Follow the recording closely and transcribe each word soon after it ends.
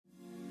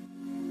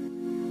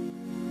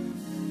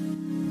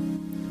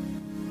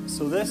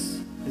So this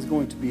is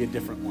going to be a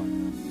different one.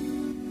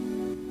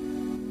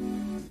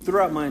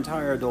 Throughout my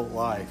entire adult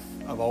life,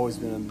 I've always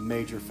been a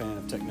major fan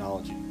of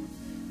technology.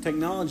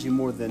 Technology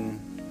more than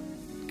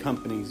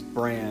companies,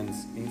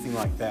 brands, anything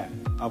like that.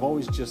 I've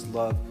always just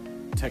loved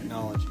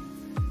technology.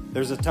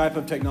 There's a type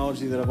of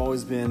technology that I've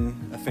always been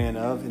a fan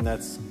of, and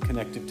that's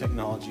connected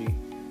technology,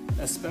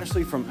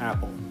 especially from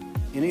Apple.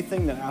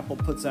 Anything that Apple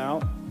puts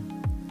out,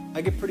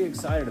 I get pretty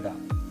excited about.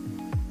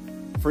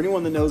 For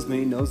anyone that knows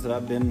me knows that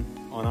I've been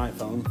on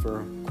iPhone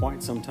for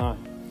quite some time,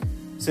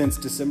 since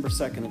December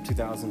 2nd of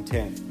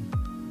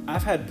 2010.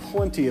 I've had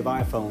plenty of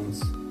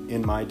iPhones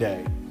in my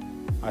day.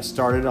 I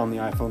started on the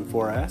iPhone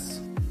 4S,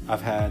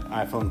 I've had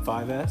iPhone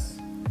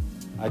 5S,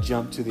 I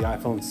jumped to the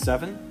iPhone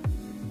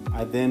 7,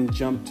 I then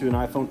jumped to an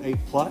iPhone 8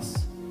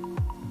 Plus,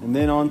 and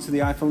then on to the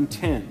iPhone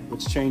 10,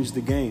 which changed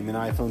the game in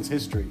iPhone's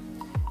history.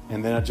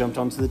 And then I jumped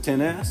onto the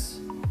 10S,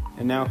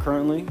 and now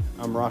currently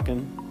I'm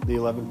rocking the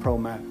 11 Pro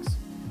Max.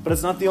 But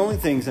it's not the only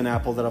things in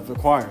Apple that I've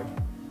acquired.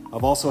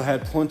 I've also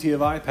had plenty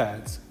of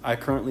iPads. I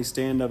currently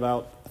stand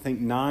about, I think,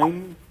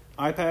 9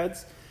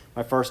 iPads.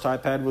 My first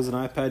iPad was an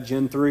iPad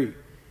Gen 3,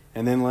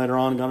 and then later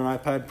on got an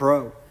iPad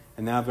Pro.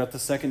 And now I've got the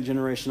second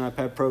generation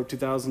iPad Pro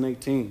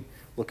 2018.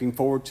 Looking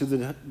forward to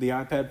the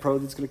iPad Pro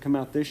that's going to come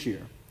out this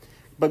year.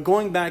 But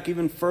going back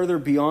even further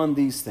beyond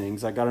these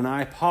things, I got an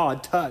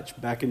iPod Touch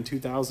back in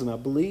 2000, I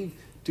believe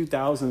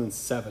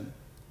 2007,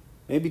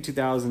 maybe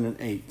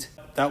 2008.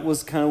 That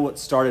was kind of what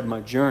started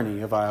my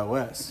journey of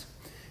iOS.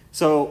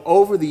 So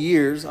over the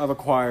years, I've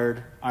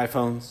acquired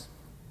iPhones,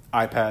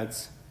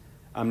 iPads.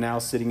 I'm now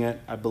sitting at,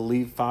 I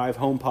believe, 5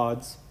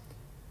 HomePods.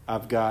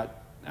 I've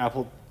got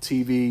Apple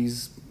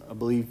TVs, I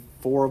believe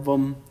 4 of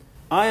them.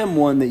 I am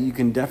one that you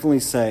can definitely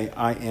say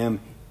I am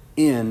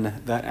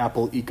in that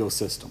Apple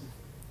ecosystem.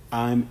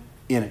 I'm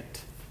in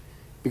it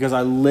because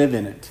I live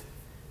in it.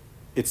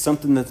 It's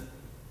something that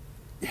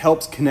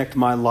helps connect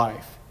my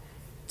life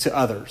to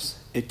others.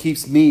 It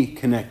keeps me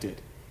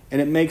connected,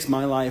 and it makes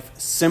my life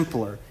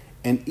simpler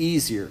and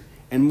easier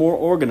and more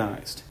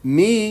organized.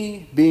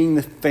 Me being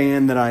the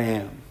fan that I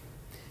am,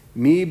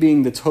 me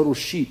being the total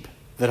sheep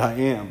that I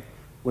am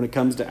when it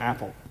comes to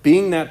Apple,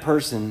 being that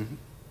person,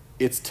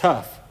 it's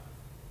tough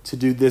to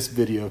do this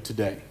video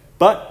today.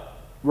 But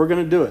we're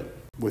going to do it.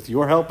 With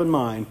your help in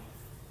mind,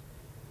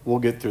 we'll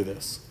get through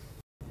this.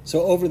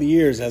 So over the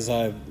years, as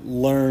I've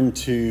learned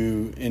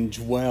to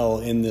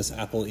indwell in this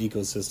Apple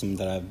ecosystem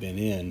that I've been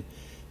in,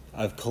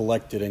 I've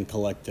collected and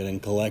collected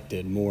and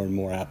collected more and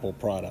more Apple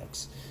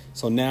products.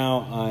 So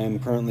now I'm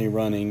currently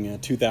running a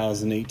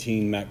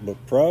 2018 MacBook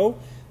Pro.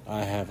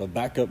 I have a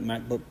backup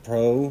MacBook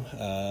Pro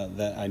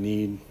that I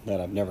need, that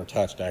I've never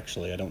touched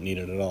actually. I don't need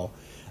it at all.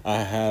 I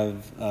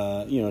have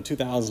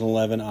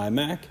 2011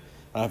 iMac.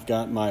 I've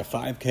got my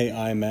 5K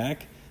iMac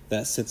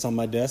that sits on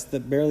my desk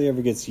that barely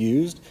ever gets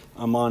used.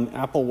 I'm on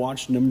Apple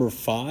Watch number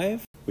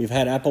 5. We've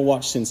had Apple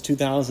Watch since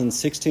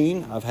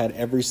 2016. I've had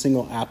every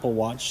single Apple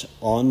Watch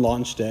on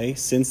launch day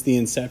since the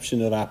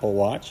inception of Apple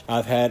Watch.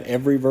 I've had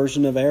every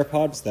version of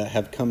AirPods that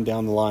have come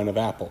down the line of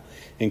Apple,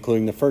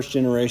 including the first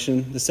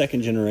generation, the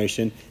second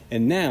generation,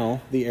 and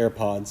now the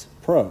AirPods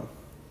Pro.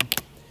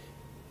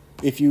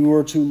 If you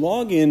were to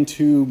log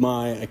into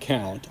my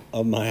account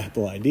of my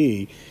Apple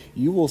ID,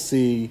 you will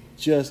see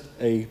just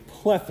a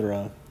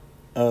plethora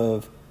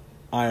of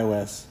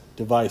iOS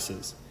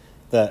devices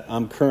that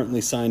I'm currently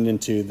signed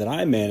into that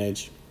I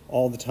manage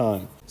all the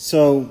time.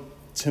 So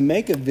to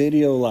make a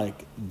video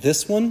like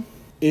this one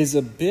is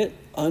a bit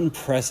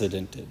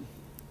unprecedented.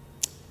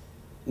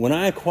 When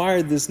I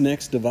acquired this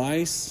next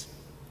device,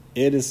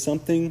 it is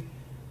something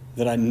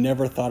that I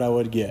never thought I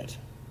would get.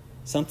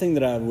 Something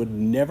that I would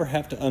never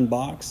have to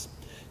unbox.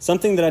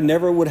 Something that I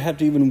never would have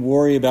to even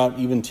worry about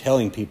even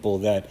telling people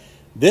that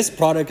this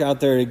product out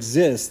there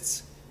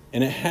exists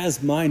and it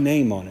has my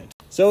name on it.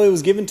 So it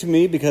was given to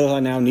me because I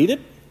now need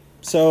it.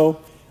 So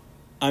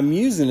I'm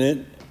using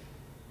it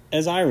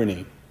as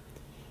irony.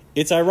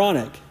 It's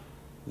ironic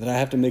that I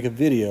have to make a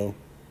video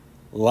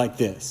like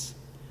this.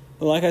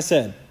 But like I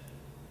said,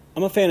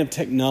 I'm a fan of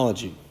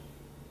technology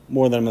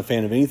more than I'm a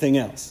fan of anything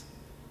else.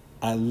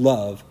 I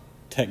love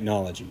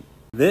technology.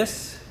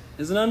 This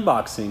is an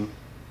unboxing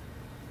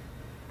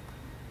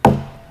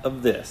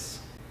of this,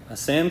 a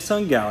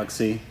Samsung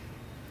Galaxy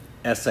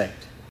S8.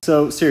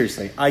 So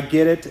seriously, I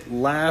get it,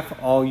 laugh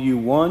all you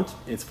want,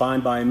 it's fine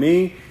by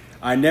me.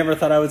 I never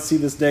thought I would see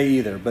this day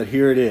either, but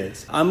here it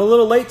is. I'm a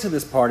little late to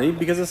this party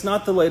because it's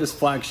not the latest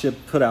flagship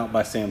put out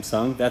by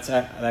Samsung. That's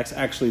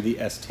actually the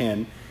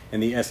S10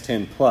 and the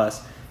S10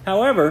 Plus.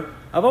 However,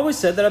 I've always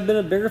said that I've been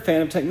a bigger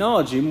fan of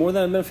technology more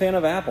than I've been a fan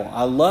of Apple.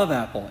 I love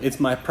Apple.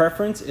 It's my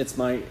preference, it's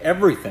my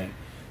everything.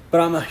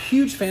 But I'm a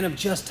huge fan of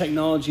just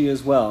technology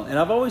as well. And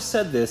I've always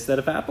said this, that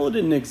if Apple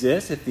didn't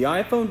exist, if the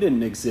iPhone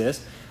didn't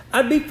exist,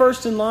 I'd be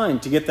first in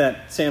line to get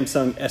that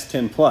Samsung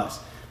S10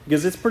 Plus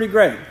because it's pretty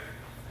great.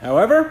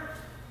 However,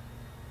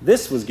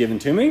 this was given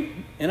to me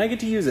and I get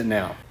to use it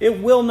now.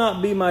 It will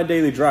not be my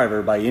daily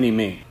driver by any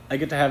means. I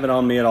get to have it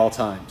on me at all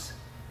times.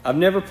 I've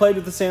never played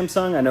with the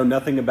Samsung. I know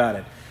nothing about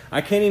it. I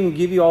can't even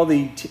give you all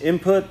the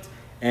input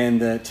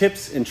And the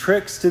tips and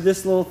tricks to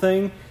this little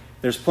thing,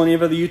 there's plenty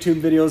of other YouTube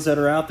videos that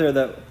are out there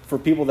that for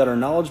people that are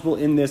knowledgeable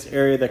in this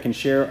area that can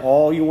share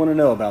all you want to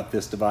know about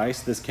this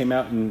device. This came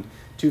out in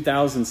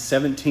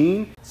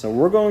 2017. So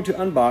we're going to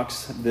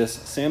unbox this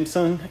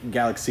Samsung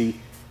Galaxy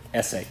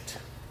S8.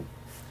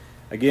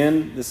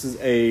 Again, this is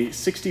a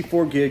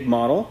 64 gig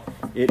model.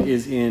 It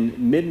is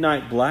in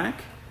midnight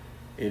black.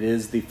 It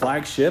is the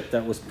flagship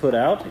that was put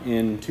out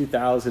in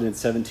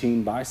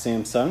 2017 by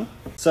Samsung.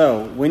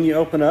 So when you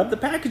open up, the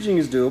packaging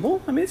is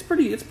doable. I mean, it's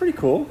pretty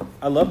cool.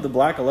 I love the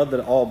black. I love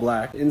that all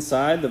black.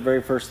 Inside, the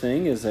very first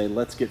thing is a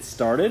let's get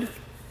started.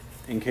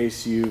 In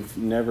case you've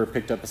never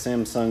picked up a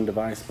Samsung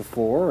device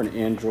before, or an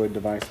Android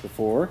device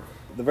before.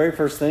 The very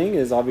first thing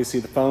is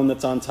obviously the phone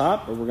that's on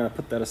top, but we're gonna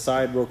put that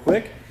aside real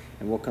quick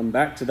and we'll come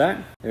back to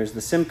that. There's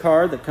the SIM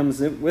card that comes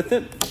in with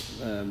it,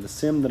 the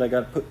SIM that I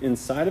got to put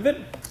inside of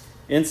it.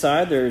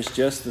 Inside, there's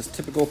just this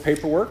typical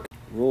paperwork,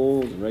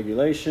 rules and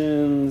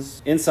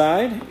regulations.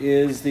 Inside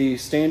is the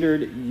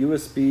standard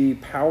USB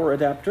power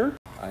adapter.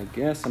 I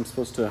guess I'm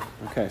supposed to,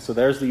 okay, so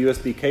there's the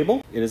USB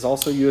cable. It is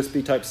also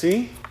USB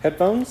Type-C.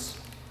 Headphones,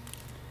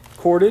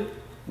 corded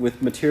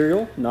with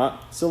material,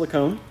 not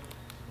silicone.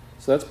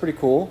 So that's pretty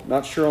cool.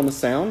 Not sure on the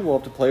sound. We'll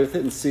have to play with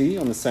it and see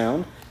on the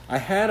sound. I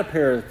had a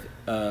pair of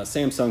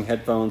Samsung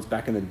headphones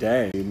back in the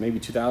day, maybe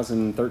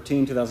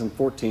 2013,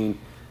 2014.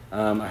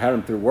 I had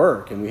them through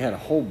work and we had a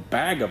whole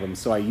bag of them,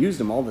 so I used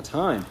them all the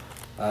time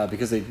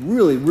because they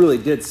really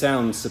did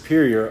sound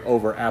superior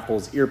over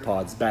Apple's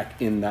EarPods back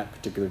in that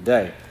particular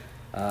day.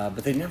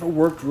 But they never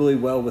worked really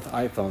well with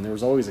iPhone. There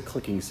was always a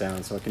clicking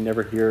sound, so I could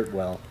never hear it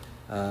well.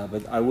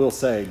 But I will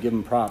say, give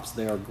them props,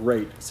 they are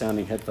great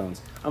sounding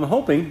headphones. I'm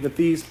hoping that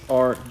these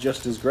are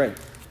just as great.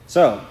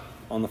 So,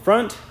 on the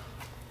front,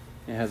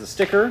 it has a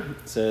sticker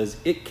that says,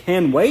 "It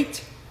can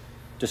wait.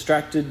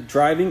 Distracted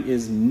driving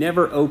is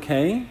never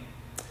okay."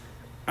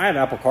 I have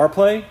Apple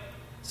CarPlay,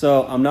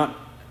 so I'm not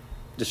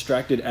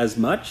distracted as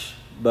much,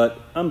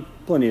 but I'm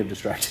plenty of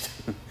distracted.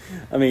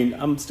 I mean,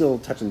 I'm still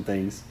touching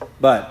things.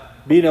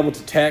 But being able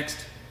to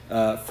text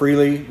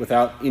freely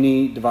without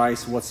any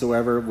device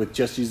whatsoever, with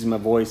just using my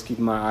voice,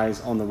 keeping my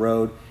eyes on the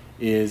road,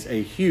 is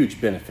a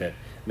huge benefit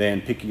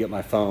than picking up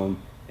my phone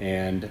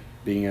and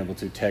being able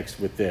to text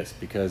with this,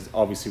 because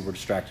obviously we're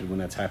distracted when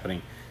that's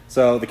happening.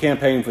 So the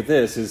campaign for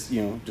this is,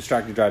 you know,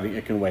 distracted driving,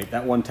 it can wait.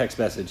 That one text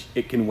message,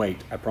 it can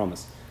wait, I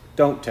promise.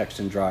 Don't text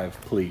and drive,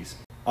 please.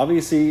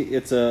 Obviously,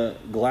 it's a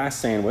glass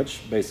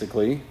sandwich,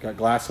 basically. Got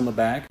glass on the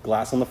back,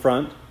 glass on the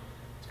front.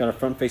 It's got a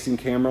front-facing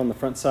camera on the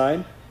front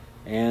side,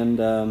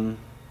 and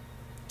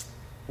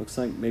looks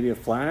like maybe a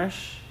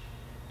flash.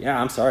 Yeah,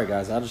 I'm sorry,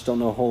 guys. I just don't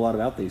know a whole lot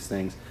about these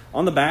things.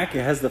 On the back,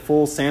 it has the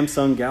full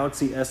Samsung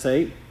Galaxy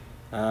S8.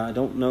 I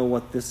don't know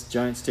what this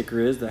giant sticker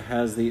is that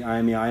has the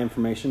IMEI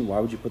information. Why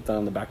would you put that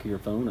on the back of your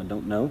phone? I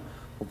don't know.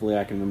 Hopefully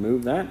I can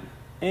remove that,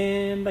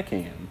 and I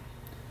can.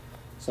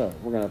 So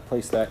we're going to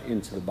place that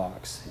into the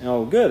box.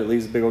 Oh, good. It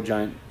leaves a big old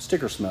giant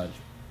sticker smudge.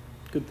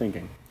 Good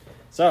thinking.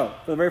 So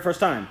for the very first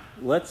time,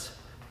 let's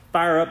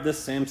fire up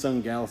this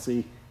Samsung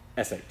Galaxy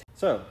S8.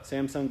 So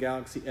Samsung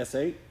Galaxy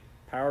S8,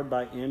 powered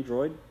by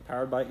Android.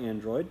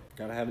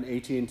 Got to have an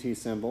AT&T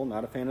symbol.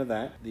 Not a fan of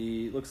that.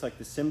 Looks like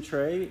the SIM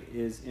tray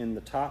is in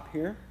the top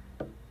here.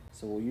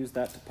 So we'll use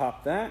that to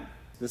pop that.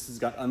 This has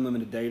got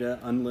unlimited data,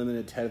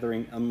 unlimited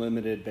tethering,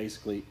 unlimited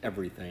basically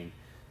everything.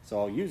 So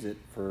I'll use it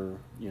for,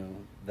 you know,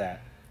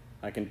 that.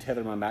 I can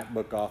tether my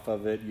MacBook off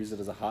of it, use it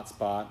as a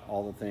hotspot,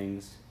 all the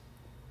things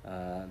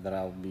that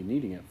I'll be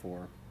needing it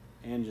for.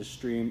 And just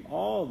stream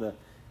all the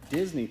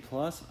Disney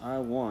Plus I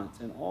want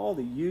and all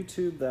the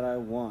YouTube that I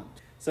want.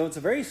 So it's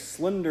a very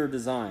slender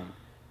design.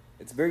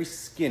 It's very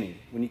skinny.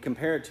 When you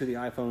compare it to the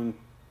iPhone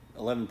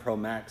 11 Pro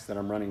Max that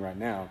I'm running right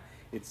now,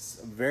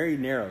 it's very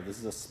narrow. This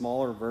is a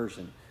smaller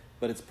version,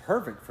 but it's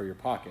perfect for your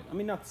pocket. I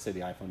mean, not to say the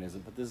iPhone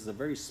isn't, but this is a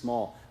very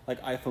small,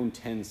 like iPhone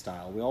 10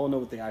 style. We all know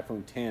what the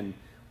iPhone 10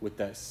 with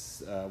that,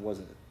 was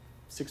it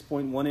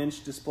 6.1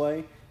 inch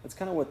display? That's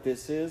kind of what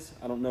this is.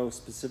 I don't know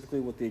specifically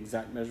what the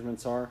exact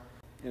measurements are.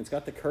 And it's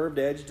got the curved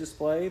edge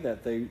display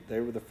that they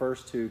were the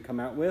first to come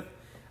out with.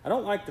 I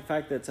don't like the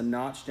fact that it's a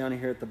notch down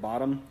here at the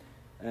bottom,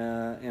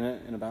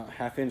 and about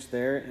 ½ inch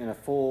there, and a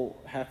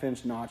full ½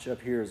 inch notch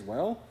up here as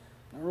well.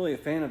 Not really a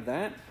fan of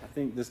that. I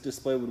think this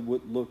display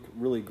would look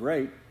really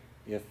great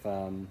if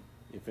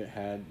it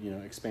had, you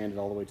know, expanded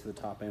all the way to the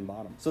top and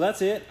bottom. So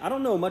that's it. I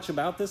don't know much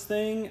about this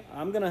thing.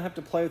 I'm gonna have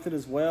to play with it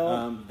as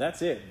well.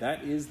 That's it.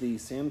 That is the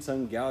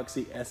Samsung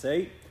Galaxy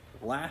S8.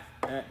 Laugh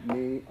at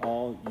me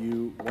all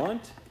you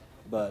want,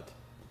 but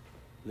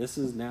this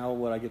is now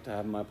what I get to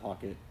have in my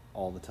pocket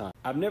all the time.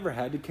 I've never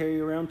had to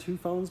carry around two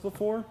phones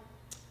before,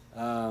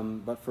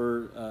 but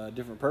for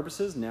different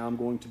purposes, now I'm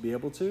going to be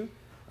able to.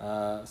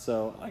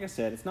 So like I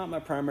said, it's not my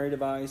primary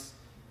device,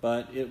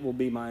 but it will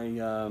be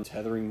my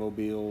tethering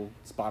mobile,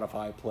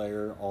 Spotify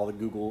player, all the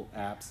Google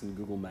apps and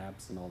Google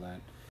Maps and all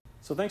that.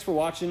 So thanks for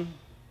watching.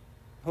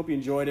 Hope you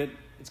enjoyed it.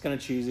 It's kind of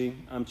cheesy.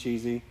 I'm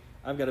cheesy.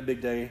 I've got a big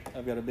day.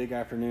 I've got a big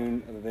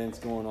afternoon of events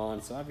going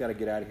on, so I've got to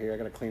get out of here. I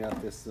got to clean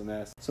up this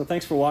mess. So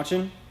thanks for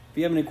watching. If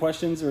you have any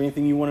questions or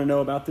anything you want to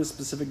know about this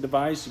specific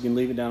device, you can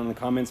leave it down in the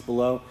comments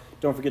below.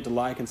 Don't forget to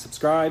like and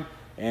subscribe,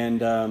 and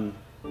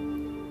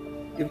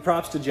give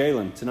props to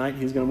Jalen. Tonight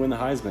he's going to win the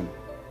Heisman.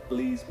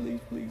 Please, please,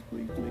 please,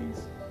 please,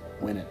 please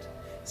win it.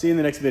 See you in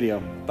the next video.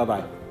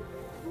 Bye-bye.